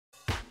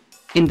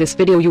In this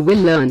video you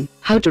will learn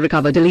how to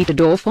recover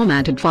deleted or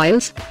formatted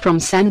files from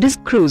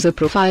SanDisk Cruzer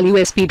profile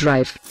USB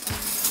drive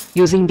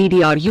using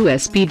DDR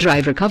USB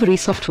drive recovery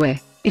software.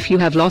 If you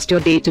have lost your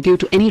data due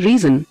to any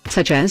reason,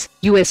 such as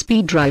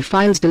USB drive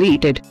files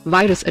deleted,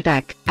 virus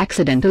attack,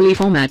 accidentally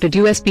formatted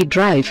USB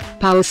drive,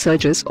 power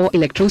surges or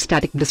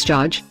electrostatic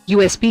discharge,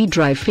 USB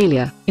drive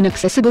failure,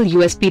 inaccessible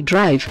USB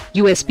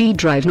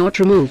drive not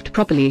removed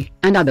properly,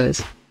 and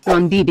others,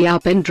 run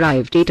DDR pen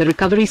drive data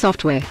recovery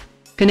software.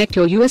 Connect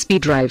your USB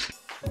drive.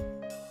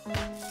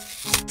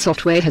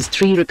 Software has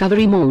 3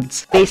 recovery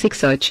modes: basic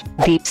search,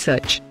 deep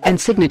search, and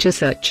signature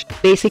search.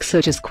 Basic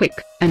search is quick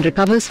and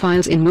recovers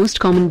files in most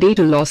common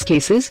data loss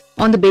cases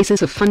on the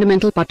basis of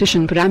fundamental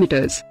partition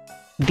parameters.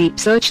 Deep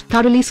search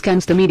thoroughly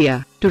scans the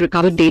media to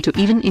recover data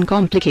even in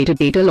complicated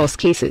data loss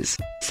cases.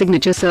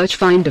 Signature search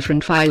finds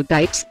different file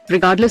types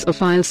regardless of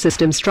file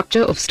system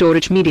structure of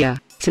storage media.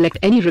 Select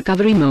any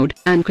recovery mode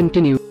and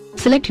continue.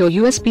 Select your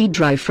USB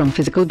drive from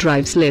physical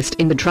drives list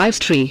in the drives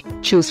tree.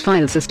 Choose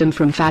file system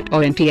from FAT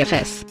or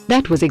NTFS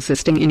that was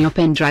existing in your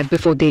pen drive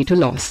before data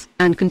loss,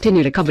 and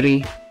continue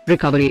recovery.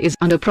 Recovery is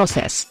under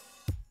process.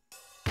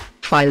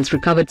 Files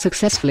recovered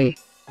successfully.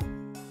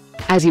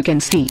 As you can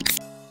see,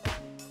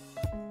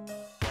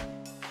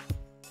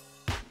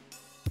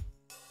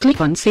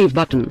 click on Save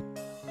button.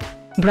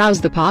 Browse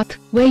the path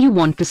where you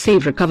want to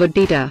save recovered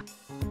data.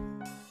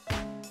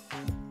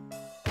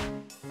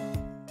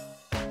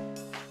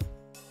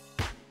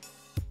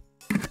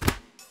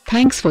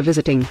 Thanks for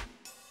visiting.